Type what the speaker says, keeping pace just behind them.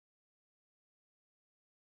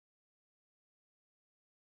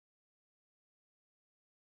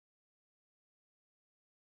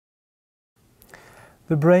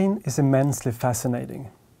The brain is immensely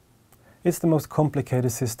fascinating. It's the most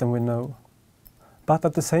complicated system we know, but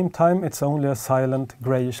at the same time it's only a silent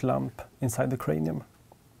greyish lump inside the cranium.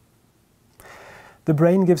 The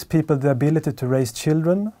brain gives people the ability to raise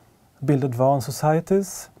children, build advanced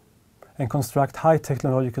societies, and construct high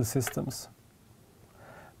technological systems,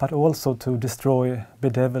 but also to destroy,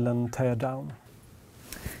 bedevil and tear down.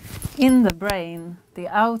 In the brain, the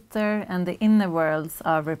outer and the inner worlds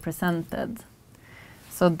are represented.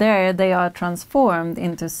 So there they are transformed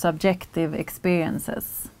into subjective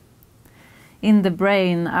experiences. In the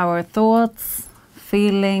brain, our thoughts,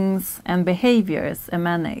 feelings and behaviors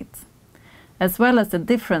emanate, as well as the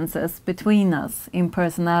differences between us in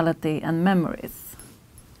personality and memories.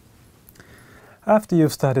 After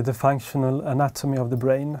you've studied the functional anatomy of the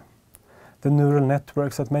brain, the neural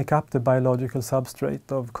networks that make up the biological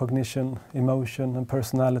substrate of cognition, emotion and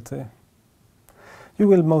personality, you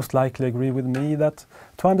will most likely agree with me that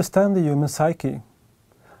to understand the human psyche,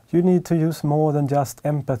 you need to use more than just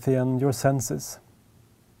empathy and your senses.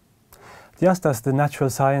 Just as the natural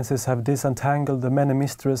sciences have disentangled the many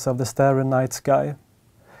mysteries of the starry night sky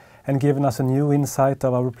and given us a new insight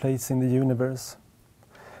of our place in the universe,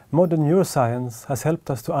 modern neuroscience has helped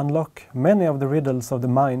us to unlock many of the riddles of the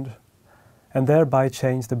mind and thereby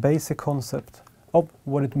change the basic concept of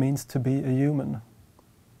what it means to be a human.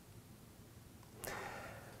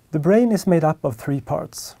 The brain is made up of three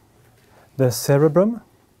parts: the cerebrum,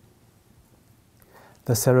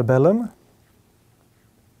 the cerebellum,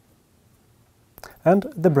 and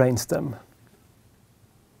the brainstem.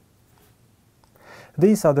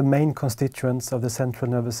 These are the main constituents of the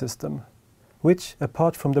central nervous system, which,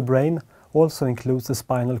 apart from the brain, also includes the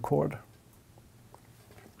spinal cord.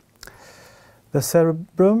 The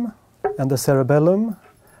cerebrum and the cerebellum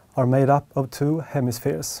are made up of two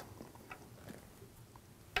hemispheres.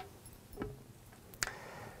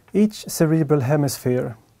 Each cerebral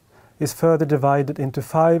hemisphere is further divided into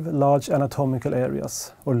 5 large anatomical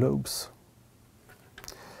areas, or lobes.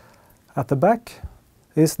 At the back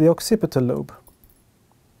is the occipital lobe.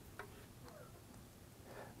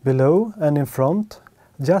 Below and in front,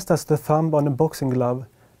 just as the thumb on a boxing glove,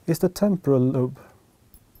 is the temporal lobe.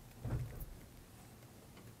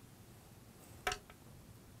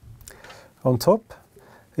 On top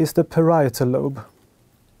is the parietal lobe.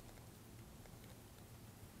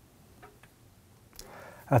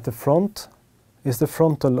 At the front is the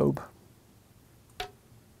frontal lobe.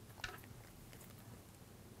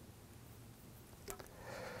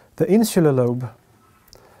 The insular lobe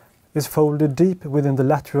is folded deep within the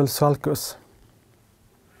lateral sulcus.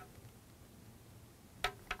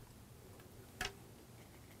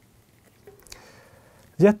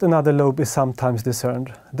 Yet another lobe is sometimes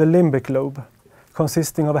discerned, the limbic lobe,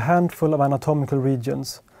 consisting of a handful of anatomical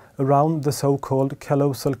regions around the so-called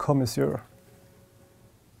callosal commissure.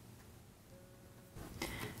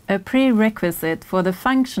 A prerequisite for the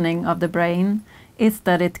functioning of the brain is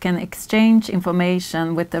that it can exchange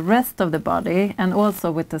information with the rest of the body and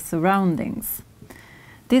also with the surroundings.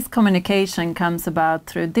 This communication comes about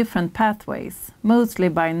through different pathways, mostly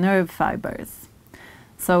by nerve fibers.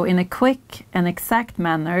 So in a quick and exact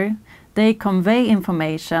manner, they convey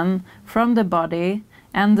information from the body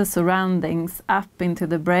and the surroundings up into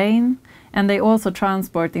the brain, and they also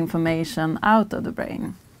transport information out of the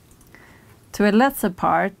brain. To a lesser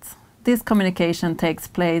part, this communication takes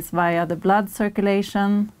place via the blood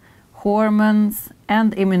circulation, hormones,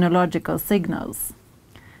 and immunological signals.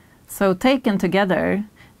 So taken together,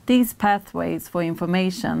 these pathways for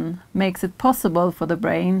information makes it possible for the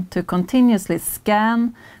brain to continuously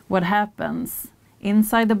scan what happens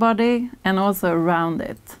inside the body and also around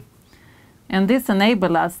it. And this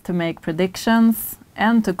enables us to make predictions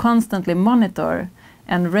and to constantly monitor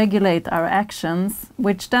and regulate our actions,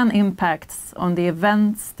 which then impacts on the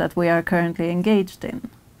events that we are currently engaged in.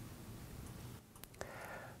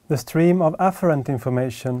 The stream of afferent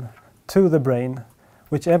information to the brain,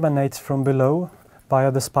 which emanates from below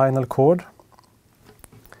via the spinal cord,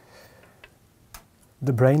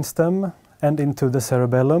 the brainstem and into the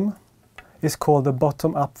cerebellum, is called the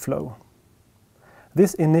bottom-up flow.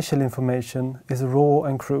 This initial information is raw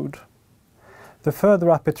and crude. The further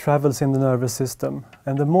up it travels in the nervous system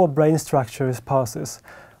and the more brain structure it passes,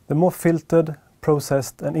 the more filtered,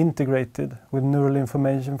 processed and integrated with neural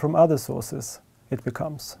information from other sources it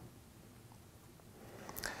becomes.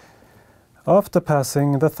 After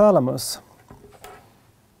passing the thalamus,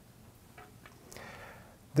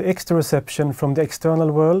 the exteroception from the external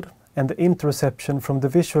world and the interoception from the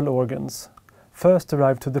visual organs first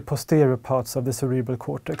arrive to the posterior parts of the cerebral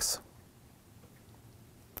cortex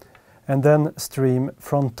and then stream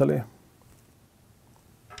frontally.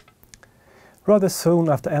 Rather soon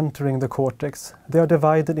after entering the cortex, they are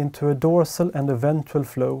divided into a dorsal and a ventral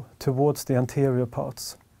flow towards the anterior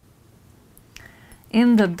parts.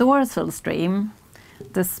 In the dorsal stream,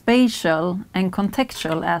 the spatial and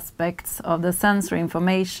contextual aspects of the sensory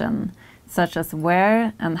information, such as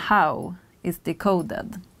where and how, is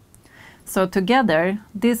decoded. So together,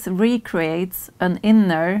 this recreates an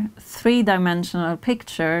inner, three-dimensional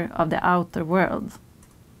picture of the outer world.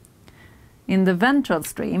 In the ventral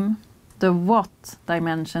stream, the what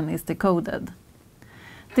dimension is decoded.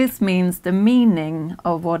 This means the meaning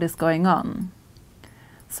of what is going on.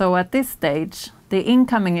 So at this stage, the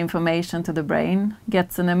incoming information to the brain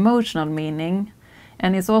gets an emotional meaning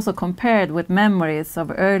and is also compared with memories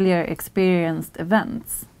of earlier experienced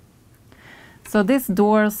events. So this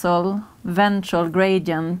dorsal ventral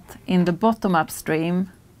gradient in the bottom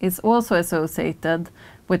upstream is also associated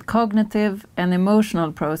with cognitive and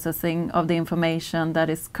emotional processing of the information that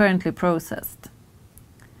is currently processed.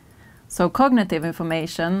 So cognitive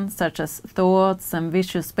information, such as thoughts and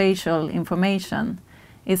visuospatial information,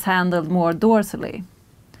 is handled more dorsally,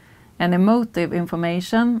 and emotive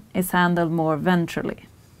information is handled more ventrally.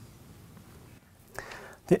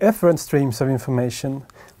 The efferent streams of information,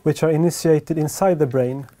 which are initiated inside the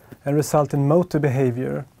brain and result in motor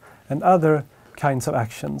behavior and other kinds of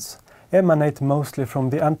actions, emanate mostly from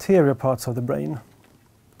the anterior parts of the brain.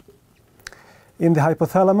 In the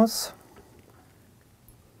hypothalamus,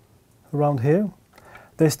 around here,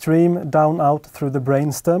 they stream down out through the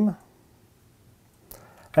brainstem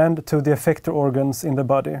and to the effector organs in the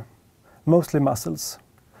body, mostly muscles.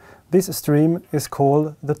 This stream is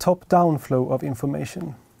called the top-down flow of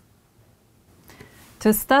information.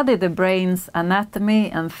 To study the brain's anatomy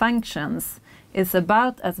and functions is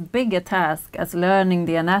about as big a task as learning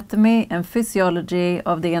the anatomy and physiology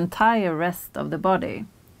of the entire rest of the body.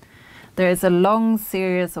 There is a long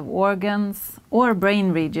series of organs or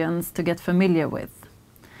brain regions to get familiar with.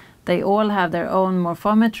 They all have their own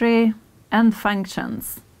morphometry and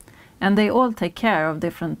functions, and they all take care of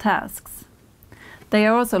different tasks. They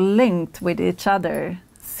are also linked with each other,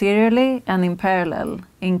 serially and in parallel,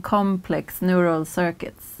 in complex neural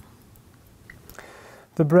circuits.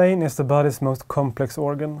 The brain is the body's most complex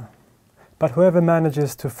organ, but whoever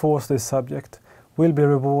manages to force this subject will be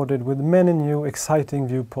rewarded with many new exciting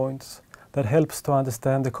viewpoints that helps to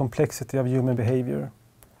understand the complexity of human behavior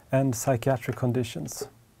and psychiatric conditions.